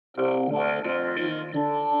The weather in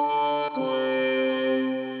Brooklyn.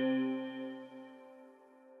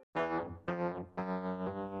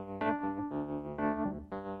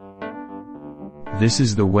 This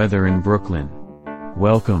is the weather in Brooklyn.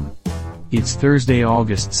 Welcome. It's Thursday,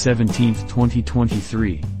 August 17th,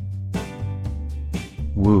 2023.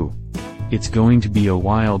 Woo. It's going to be a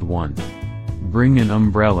wild one. Bring an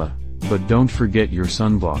umbrella, but don't forget your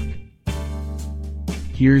sunblock.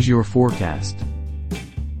 Here's your forecast.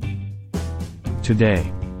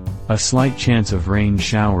 Today. A slight chance of rain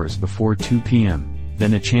showers before 2 p.m.,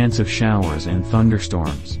 then a chance of showers and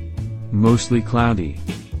thunderstorms. Mostly cloudy.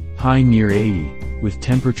 High near 80, with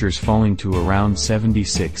temperatures falling to around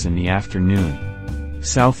 76 in the afternoon.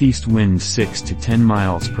 Southeast winds 6 to 10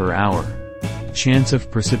 miles per hour. Chance of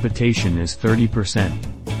precipitation is 30%.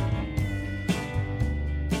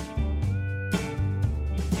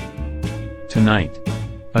 Tonight.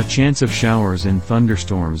 A chance of showers and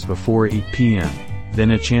thunderstorms before 8 p.m.,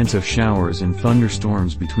 then a chance of showers and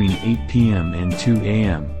thunderstorms between 8 p.m. and 2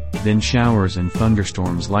 a.m., then showers and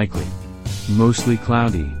thunderstorms likely. Mostly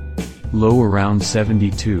cloudy. Low around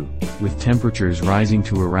 72, with temperatures rising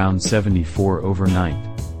to around 74 overnight.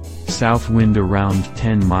 South wind around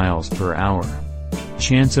 10 miles per hour.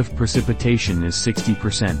 Chance of precipitation is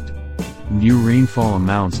 60%. New rainfall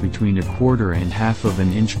amounts between a quarter and half of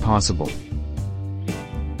an inch possible.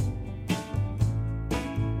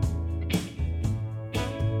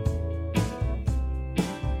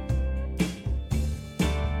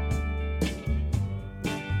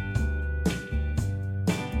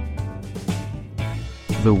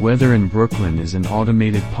 The Weather in Brooklyn is an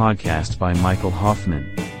automated podcast by Michael Hoffman.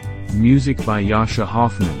 Music by Yasha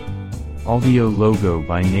Hoffman. Audio logo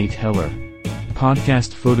by Nate Heller.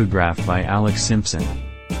 Podcast photograph by Alex Simpson.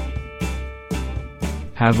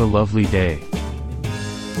 Have a lovely day.